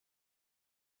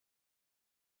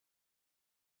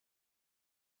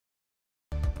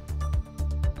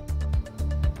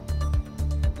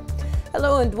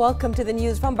Hello and welcome to the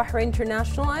news from Bahrain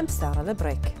International. I'm Sarah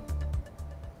Lebreik.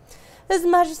 His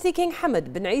Majesty King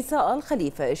Hamad bin Isa Al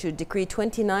Khalifa issued Decree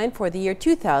 29 for the year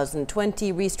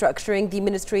 2020, restructuring the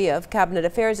Ministry of Cabinet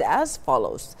Affairs as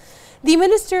follows. The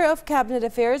Minister of Cabinet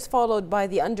Affairs, followed by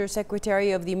the Under-Secretary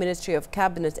of the Ministry of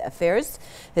Cabinet Affairs.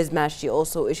 His Majesty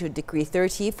also issued Decree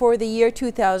 30 for the year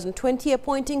 2020,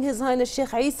 appointing His Highness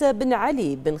Sheikh Isa bin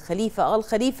Ali bin Khalifa Al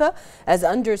Khalifa as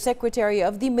Under-Secretary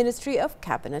of the Ministry of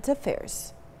Cabinet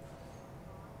Affairs.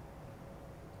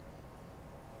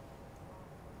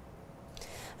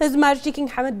 His Majesty King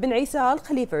Hamad bin Isa Al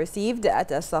Khalifa received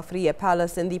at Al Safriya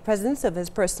Palace in the presence of his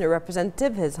personal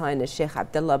representative, His Highness Sheikh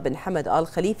Abdullah bin Hamad Al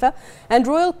Khalifa, and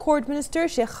Royal Court Minister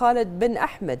Sheikh Khalid bin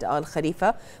Ahmed Al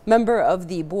Khalifa, member of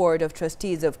the Board of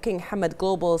Trustees of King Hamad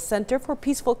Global Center for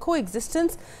Peaceful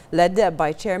Coexistence, led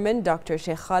by Chairman Dr.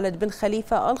 Sheikh Khalid bin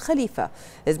Khalifa Al Khalifa.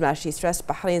 His Majesty stressed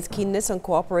Bahrain's keenness on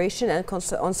cooperation and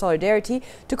on solidarity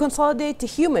to consolidate to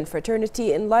human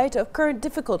fraternity in light of current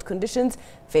difficult conditions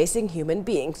facing human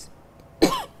beings.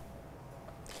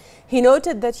 He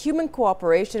noted that human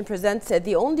cooperation presents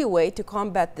the only way to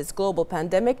combat this global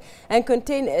pandemic and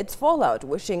contain its fallout,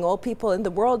 wishing all people in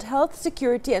the world health,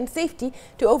 security and safety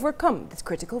to overcome this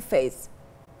critical phase.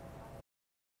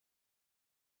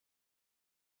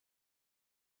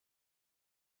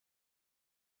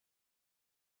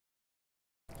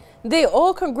 They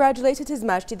all congratulated His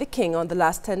Majesty the King on the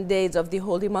last 10 days of the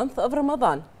holy month of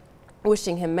Ramadan,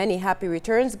 wishing him many happy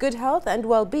returns, good health and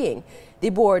well-being. The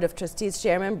Board of Trustees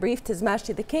Chairman briefed His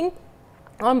Majesty the King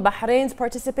on Bahrain's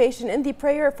participation in the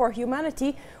Prayer for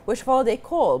Humanity, which followed a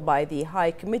call by the High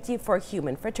Committee for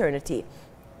Human Fraternity.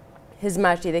 His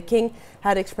Majesty the King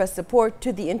had expressed support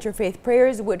to the interfaith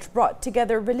prayers, which brought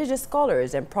together religious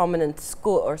scholars and prominent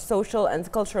social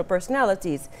and cultural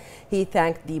personalities. He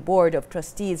thanked the Board of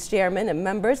Trustees Chairman and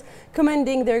members,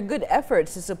 commending their good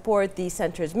efforts to support the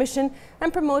center's mission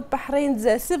and promote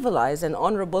Bahrain's civilized and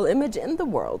honorable image in the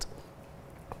world.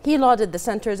 He lauded the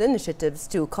center's initiatives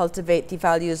to cultivate the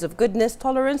values of goodness,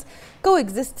 tolerance,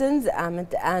 coexistence,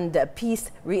 and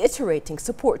peace, reiterating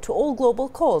support to all global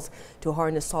calls to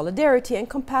harness solidarity and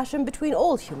compassion between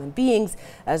all human beings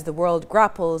as the world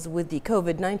grapples with the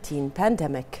COVID-19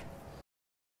 pandemic.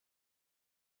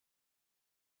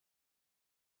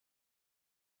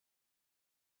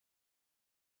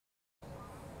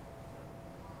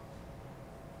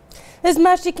 His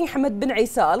Majesty King Hamad bin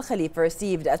Isa Al Khalifa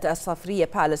received at Al Safriya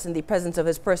Palace in the presence of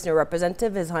his personal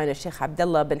representative, His Highness Sheikh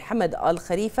Abdullah bin Hamad Al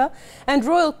Khalifa, and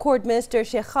Royal Court Minister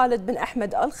Sheikh Khalid bin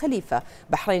Ahmed Al Khalifa,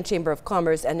 Bahrain Chamber of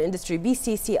Commerce and Industry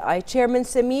BCCI Chairman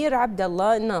Samir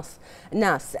Abdullah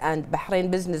Nas, and Bahrain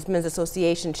Businessmen's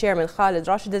Association Chairman Khalid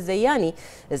Rashid Al Zayani.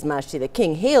 His Majesty the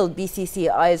King hailed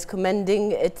BCCI's,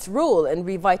 commending its role in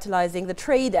revitalizing the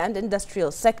trade and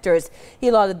industrial sectors. He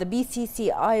lauded the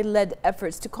BCCI-led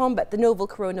efforts to combat the novel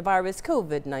coronavirus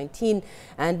COVID-19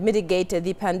 and mitigate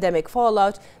the pandemic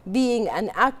fallout, being an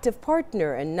active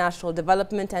partner in national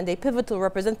development and a pivotal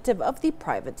representative of the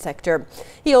private sector.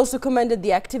 He also commended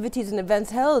the activities and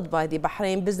events held by the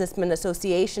Bahrain Businessmen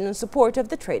Association in support of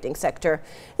the trading sector.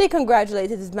 They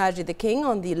congratulated His Majesty the King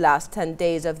on the last 10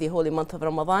 days of the holy month of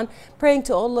Ramadan, praying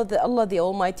to Allah the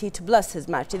Almighty to bless His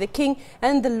Majesty the King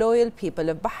and the loyal people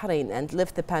of Bahrain and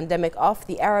lift the pandemic off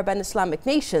the Arab and Islamic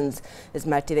nations. His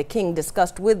Majesty the King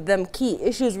discussed with them key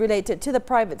issues related to the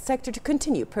private sector to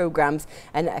continue programs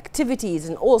and activities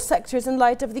in all sectors in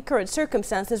light of the current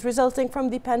circumstances resulting from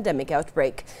the pandemic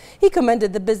outbreak. He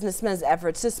commended the businessmen's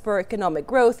efforts to spur economic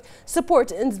growth,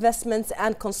 support investments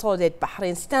and consolidate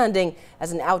Bahrain's standing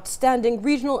as an outstanding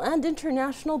regional and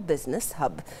international business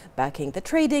hub, backing the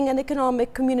trading and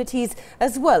economic communities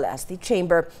as well as the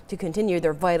Chamber to continue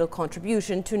their vital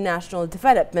contribution to national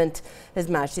development. His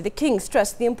Majesty the King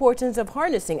stressed the importance of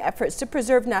harnessing efforts to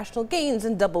preserve national gains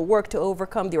and double work to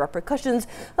overcome the repercussions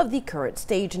of the current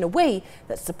stage in a way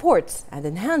that supports and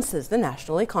enhances the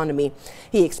national economy.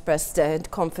 He expressed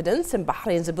confidence in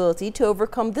Bahrain's ability to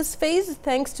overcome this phase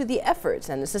thanks to the efforts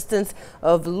and assistance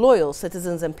of loyal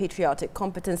citizens and patriotic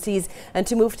competencies, and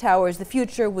to move towards the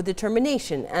future with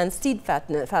determination and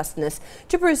steadfastness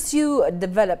to pursue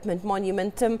development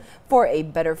momentum for a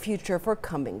better future for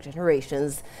coming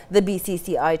generations. The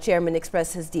BCCI chairman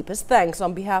expressed his deepest thanks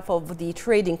on behalf behalf of the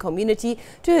trading community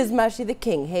to His Majesty the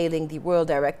King, hailing the royal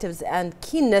directives and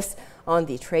keenness on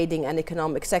the trading and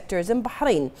economic sectors in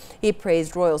Bahrain. He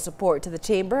praised royal support to the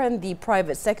chamber and the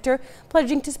private sector,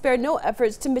 pledging to spare no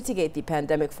efforts to mitigate the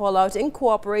pandemic fallout in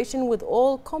cooperation with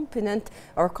all competent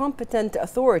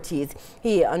authorities.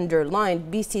 He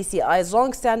underlined BCCI's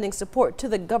long-standing support to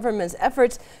the government's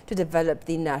efforts to develop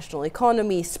the national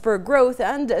economy, spur growth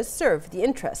and serve the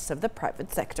interests of the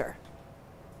private sector.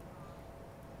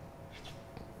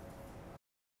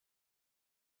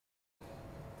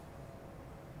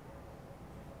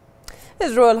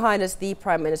 His Royal Highness the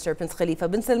Prime Minister Prince Khalifa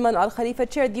bin Salman Al Khalifa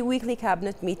chaired the weekly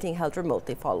cabinet meeting held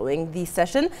remotely. Following the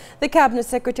session, the Cabinet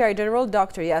Secretary General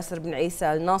Dr. Yasser bin Isa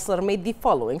Al Nasser made the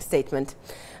following statement.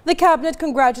 The Cabinet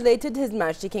congratulated His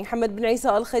Majesty King Hamad bin Isa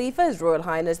Al Khalifa, His Royal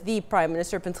Highness the Prime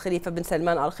Minister Prince Khalifa bin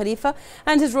Salman Al Khalifa,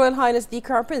 and His Royal Highness the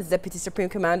Crown Prince, Deputy Supreme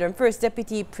Commander and First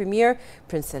Deputy Premier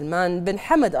Prince Salman bin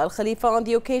Hamad Al Khalifa on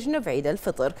the occasion of Eid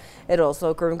al-Fitr. It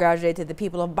also congratulated the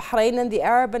people of Bahrain and the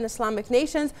Arab and Islamic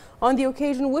nations on the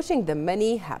occasion, wishing them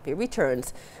many happy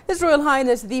returns. His Royal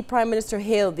Highness the Prime Minister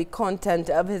hailed the content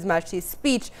of His Majesty's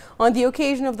speech on the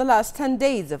occasion of the last 10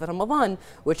 days of Ramadan,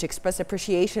 which expressed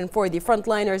appreciation for the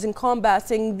frontliners in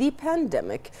combating the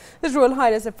pandemic. His Royal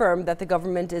Highness affirmed that the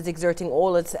government is exerting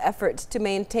all its efforts to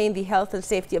maintain the health and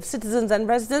safety of citizens and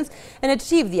residents and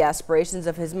achieve the aspirations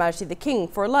of His Majesty the King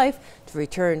for life to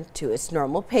return to its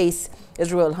normal pace.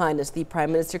 His Royal Highness the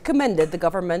Prime Minister commended the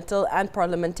governmental and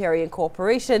parliamentarian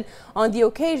cooperation on the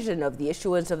occasion of the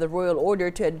issuance of the royal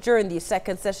order to adjourn the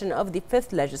second session of the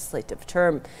 5th legislative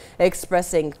term,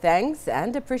 expressing thanks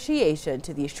and appreciation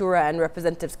to the Shura and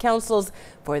Representatives Councils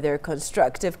for their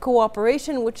constructive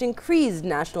cooperation, which increased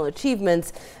national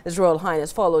achievements. His Royal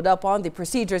Highness followed up on the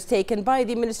procedures taken by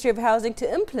the Ministry of Housing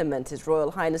to implement His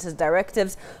Royal Highness's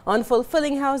directives on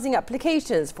fulfilling housing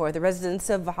applications for the residents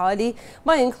of Ali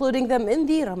by including them in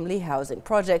the Ramli housing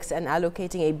projects and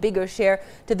allocating a bigger share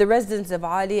to the residents of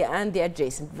Ali and the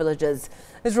adjacent villages.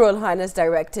 His Royal Highness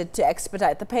directed to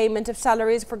expedite the payment of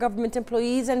salaries for government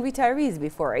employees and retirees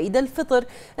before Eid al-Fitr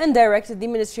and directed the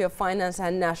Ministry of Finance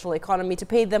and National Economy to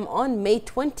pay them on May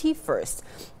 21st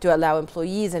to allow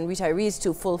employees and retirees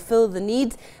to fulfill the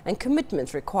needs and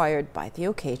commitments required by the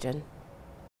occasion.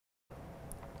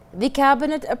 The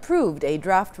Cabinet approved a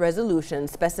draft resolution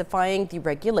specifying the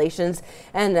regulations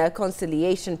and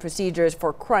conciliation procedures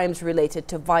for crimes related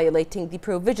to violating the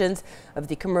provisions of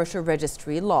the Commercial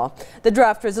Registry Law. The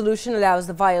draft resolution allows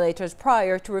the violators,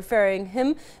 prior to referring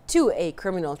him to a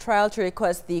criminal trial, to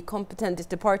request the competent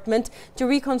department to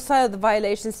reconcile the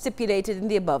violations stipulated in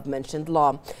the above-mentioned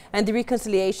law. And the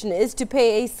reconciliation is to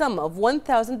pay a sum of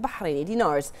 1,000 Bahraini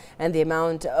dinars, and the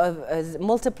amount is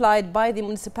multiplied by the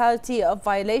municipality of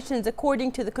violation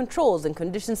according to the controls and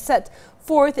conditions set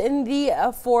forth in the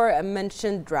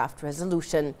aforementioned draft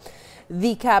resolution.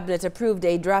 The Cabinet approved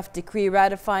a draft decree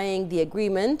ratifying the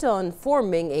agreement on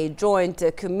forming a joint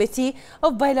committee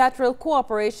of bilateral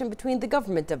cooperation between the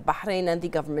Government of Bahrain and the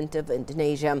Government of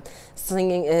Indonesia,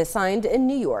 signed in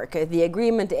New York. The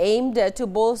agreement aimed to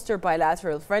bolster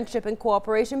bilateral friendship and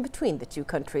cooperation between the two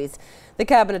countries. The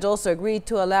Cabinet also agreed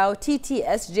to allow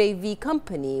TTSJV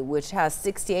Company, which has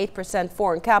 68%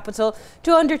 foreign capital,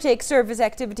 to undertake service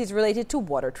activities related to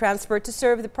water transport to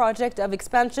serve the project of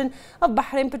expansion of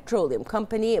Bahrain Petroleum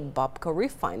Company Babka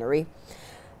Refinery.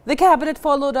 The Cabinet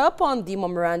followed up on the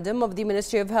memorandum of the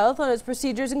Ministry of Health on its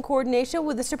procedures in coordination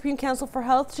with the Supreme Council for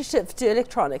Health to shift to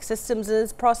electronic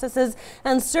systems, processes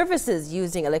and services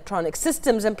using electronic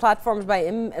systems and platforms by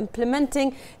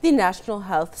implementing the National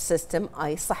Health System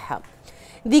iSahha.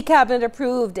 The Cabinet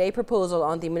approved a proposal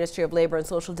on the Ministry of Labour and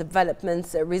Social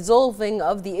Development's resolving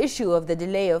of the issue of the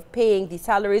delay of paying the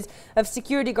salaries of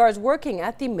security guards working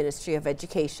at the Ministry of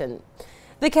Education.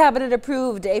 The Cabinet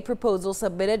approved a proposal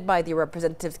submitted by the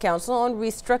Representatives Council on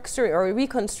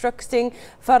reconstructing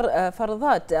Fardat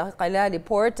Qalali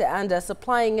Port and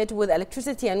supplying it with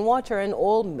electricity and water in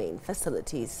all main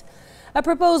facilities. A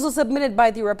proposal submitted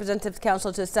by the Representatives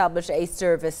Council to establish a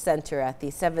service centre at the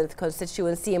 7th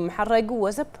constituency in Muharraq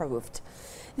was approved.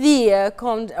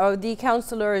 The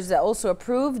councillors also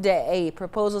approved a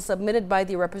proposal submitted by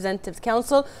the Representatives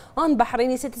Council on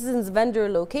Bahraini citizens' vendor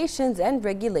locations and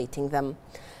regulating them.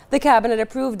 The Cabinet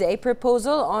approved a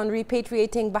proposal on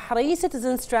repatriating Bahraini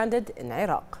citizens stranded in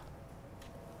Iraq.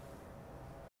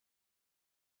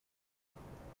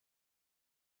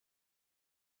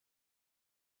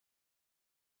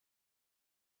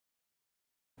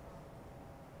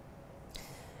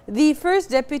 The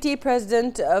first Deputy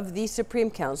President of the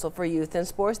Supreme Council for Youth and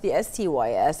Sports, the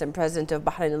STYS, and President of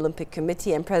Bahrain Olympic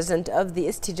Committee and President of the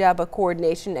Istijaba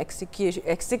Coordination,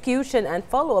 Execution and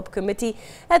Follow-up Committee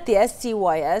at the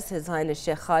STYS, His Highness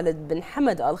Sheikh Khalid bin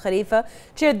Hamad Al Khalifa,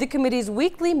 chaired the committee's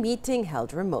weekly meeting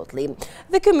held remotely.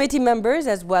 The committee members,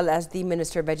 as well as the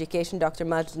Minister of Education, Dr.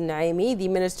 Majid Naimi, the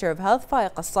Minister of Health, Faiq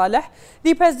Al-Saleh,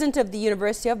 the President of the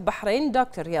University of Bahrain,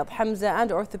 Dr. Riyad Hamza,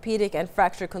 and Orthopedic and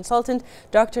Fracture Consultant,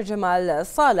 Dr. Jamal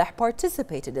Saleh,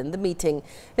 participated in the meeting.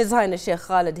 His Highness Sheikh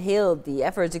Khalid hailed the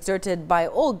efforts exerted by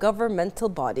all governmental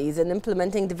bodies in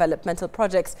implementing developmental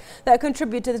projects that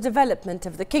contribute to the development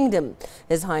of the kingdom.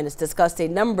 His Highness discussed a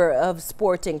number of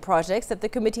sporting projects that the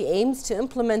committee aims to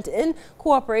implement in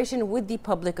cooperation with the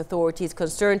public authorities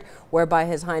concerned, whereby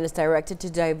His Highness directed to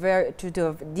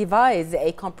devise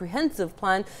a comprehensive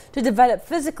plan to develop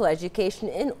physical education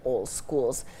in all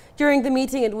schools. During the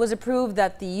meeting, it was approved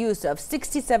that the use of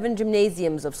 67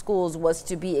 gymnasiums of schools was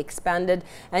to be expanded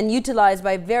and utilized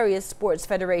by various sports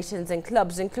federations and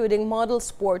clubs, including model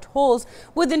sport halls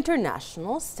with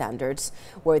international standards,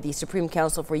 where the Supreme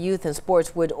Council for Youth and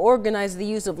Sports would organize the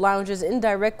use of lounges in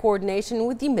direct coordination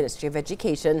with the Ministry of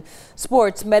Education.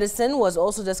 Sports medicine was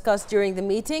also discussed during the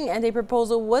meeting, and a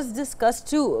proposal was discussed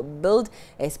to build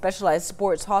a specialized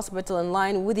sports hospital in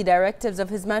line with the directives of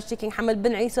His Majesty King Hamad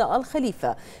bin Isa Al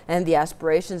Khalifa and the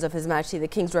aspirations of His Majesty the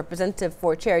King's representative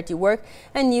for charity work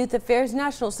and youth affairs,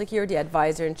 national security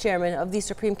advisor and chairman of the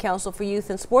Supreme Council for Youth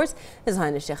and Sports, His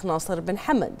Highness Sheikh Nasser bin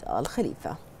Hamad Al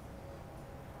Khalifa.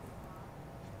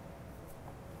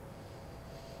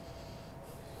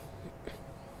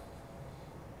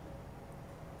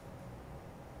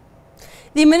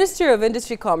 The Minister of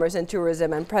Industry, Commerce and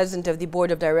Tourism and President of the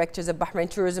Board of Directors of Bahrain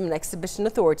Tourism and Exhibition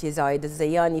Authority, Zaid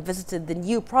Al-Zayani, visited the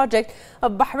new project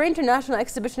of Bahrain International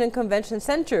Exhibition and Convention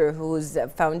Center, whose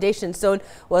foundation stone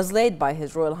was laid by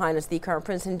His Royal Highness the Crown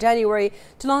Prince in January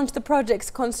to launch the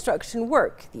project's construction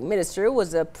work. The Minister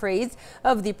was appraised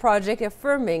of the project,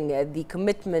 affirming the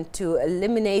commitment to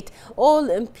eliminate all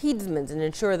impediments and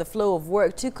ensure the flow of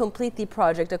work to complete the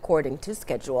project according to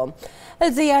schedule.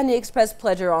 Al-Zayani expressed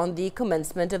pleasure on the commencement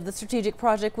of the strategic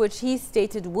project, which he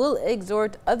stated will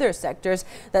exhort other sectors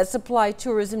that supply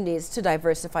tourism needs to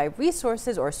diversify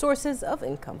resources or sources of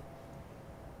income.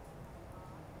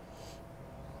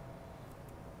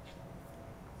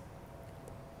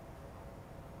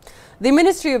 The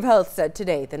Ministry of Health said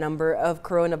today the number of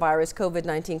coronavirus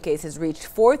COVID-19 cases reached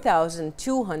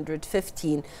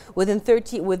 4,215,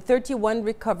 with 31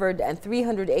 recovered and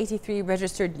 383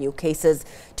 registered new cases,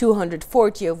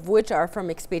 240 of which are from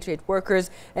expatriate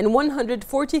workers and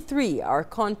 143 are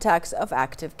contacts of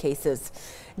active cases.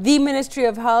 The Ministry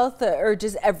of Health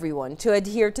urges everyone to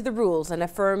adhere to the rules and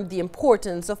affirm the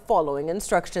importance of following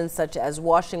instructions such as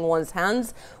washing one's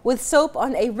hands with soap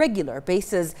on a regular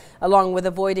basis, along with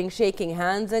avoiding shaking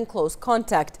hands and close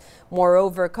contact.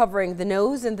 Moreover, covering the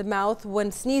nose and the mouth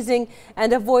when sneezing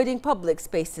and avoiding public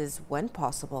spaces when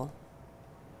possible.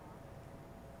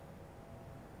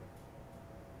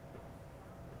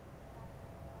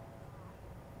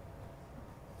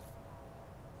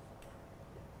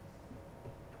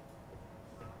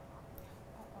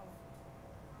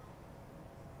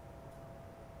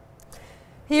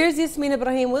 Here's Yasmin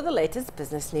Ibrahim with the latest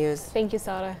business news. Thank you,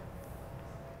 Sarah.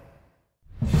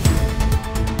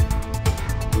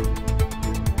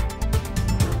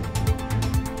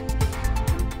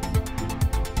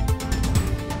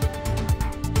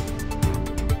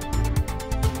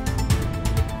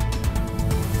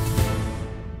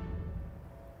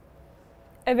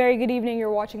 A very good evening. You're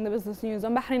watching the business news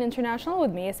on Bahrain International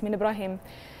with me, Yasmin Ibrahim.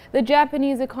 The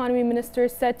Japanese economy minister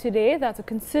said today that a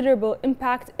considerable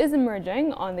impact is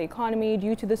emerging on the economy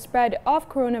due to the spread of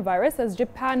coronavirus as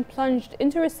Japan plunged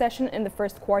into recession in the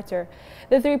first quarter.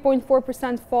 The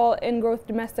 3.4% fall in gross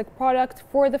domestic product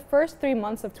for the first 3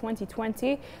 months of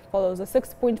 2020 follows a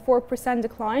 6.4%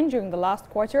 decline during the last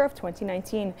quarter of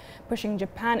 2019, pushing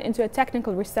Japan into a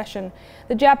technical recession.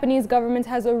 The Japanese government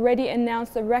has already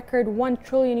announced a record $1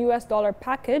 trillion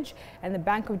package, and the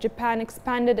Bank of Japan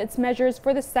expanded its measures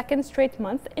for the second straight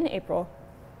month in April.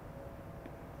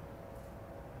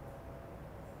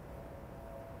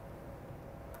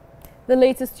 The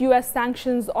latest U.S.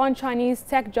 sanctions on Chinese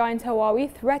tech giant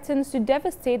Huawei threatens to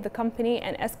devastate the company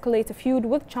and escalate a feud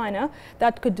with China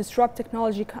that could disrupt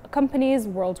technology companies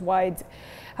worldwide.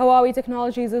 Huawei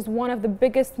Technologies is one of the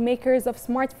biggest makers of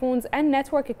smartphones and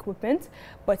network equipment,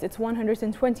 but its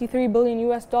 $123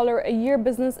 billion a year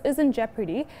business is in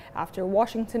jeopardy after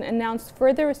Washington announced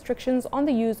further restrictions on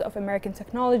the use of American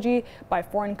technology by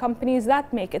foreign companies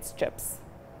that make its chips.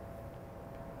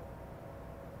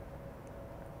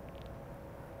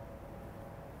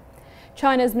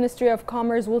 China's Ministry of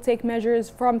Commerce will take measures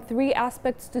from 3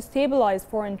 aspects to stabilize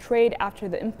foreign trade after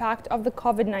the impact of the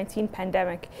COVID-19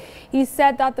 pandemic. He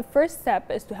said that the first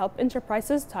step is to help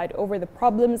enterprises tide over the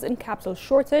problems in capital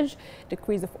shortage,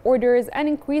 decrease of orders, and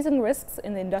increasing risks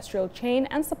in the industrial chain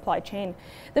and supply chain.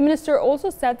 The minister also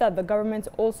said that the government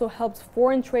also helps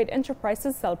foreign trade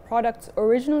enterprises sell products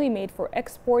originally made for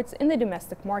exports in the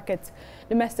domestic market.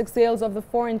 Domestic sales of the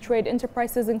foreign trade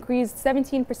enterprises increased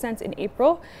 17% in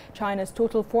April. China's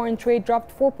total foreign trade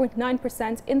dropped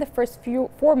 4.9% in the first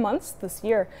 4 months this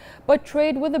year. But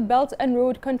trade with the Belt and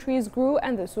Road countries grew,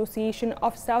 and the Association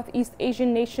of Southeast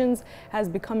Asian Nations has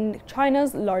become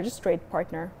China's largest trade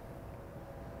partner.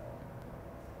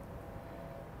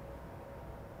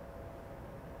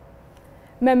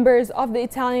 Members of the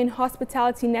Italian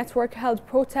hospitality network held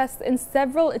protests in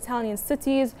several Italian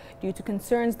cities due to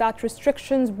concerns that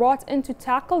restrictions brought in to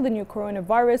tackle the new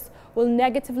coronavirus will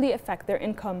negatively affect their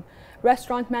income.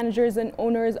 Restaurant managers and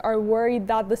owners are worried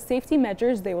that the safety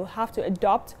measures they will have to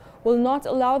adopt will not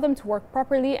allow them to work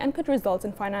properly and could result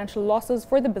in financial losses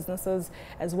for the businesses,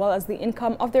 as well as the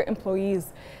income of their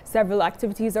employees. Several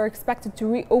activities are expected to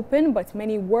reopen, but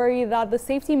many worry that the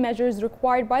safety measures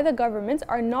required by the government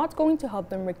are not going to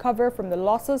help them recover from the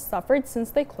losses suffered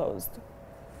since they closed.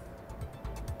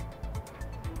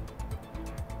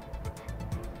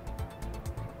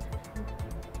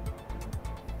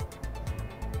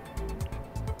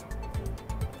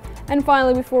 And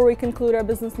finally, before we conclude our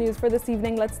business news for this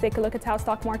evening, let's take a look at how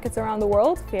stock markets around the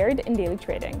world fared in daily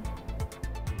trading.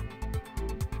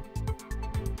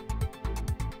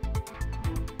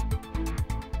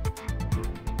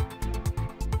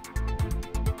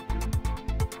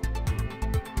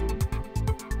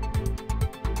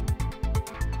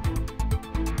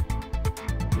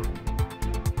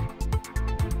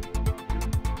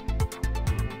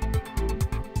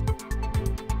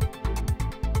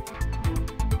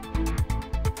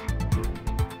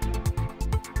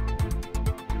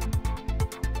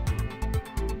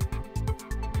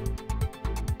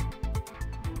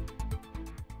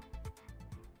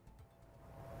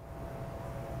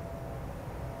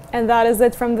 And that is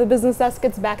it from the business desk.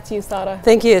 It's back to you, Sarah.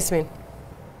 Thank you, Yasmin.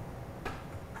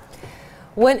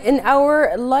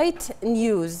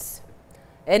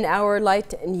 In our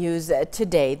light news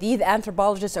today, these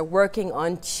anthropologists are working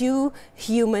on 2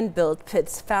 human-built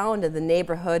pits found in the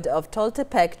neighborhood of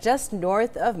Toltepec, just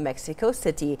north of Mexico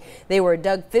City. They were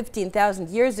dug 15,000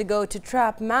 years ago to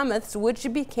trap mammoths, which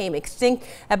became extinct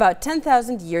about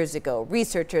 10,000 years ago.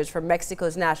 Researchers from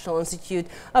Mexico's National Institute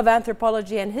of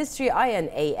Anthropology and History,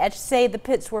 INAH, say the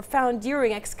pits were found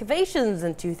during excavations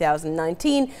in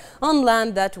 2019 on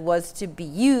land that was to be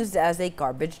used as a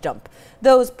garbage dump.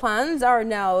 Those plans are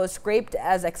now scraped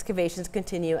as excavations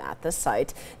continue at the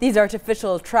site. These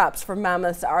artificial traps for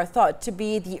mammoths are thought to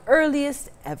be the earliest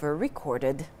ever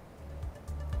recorded.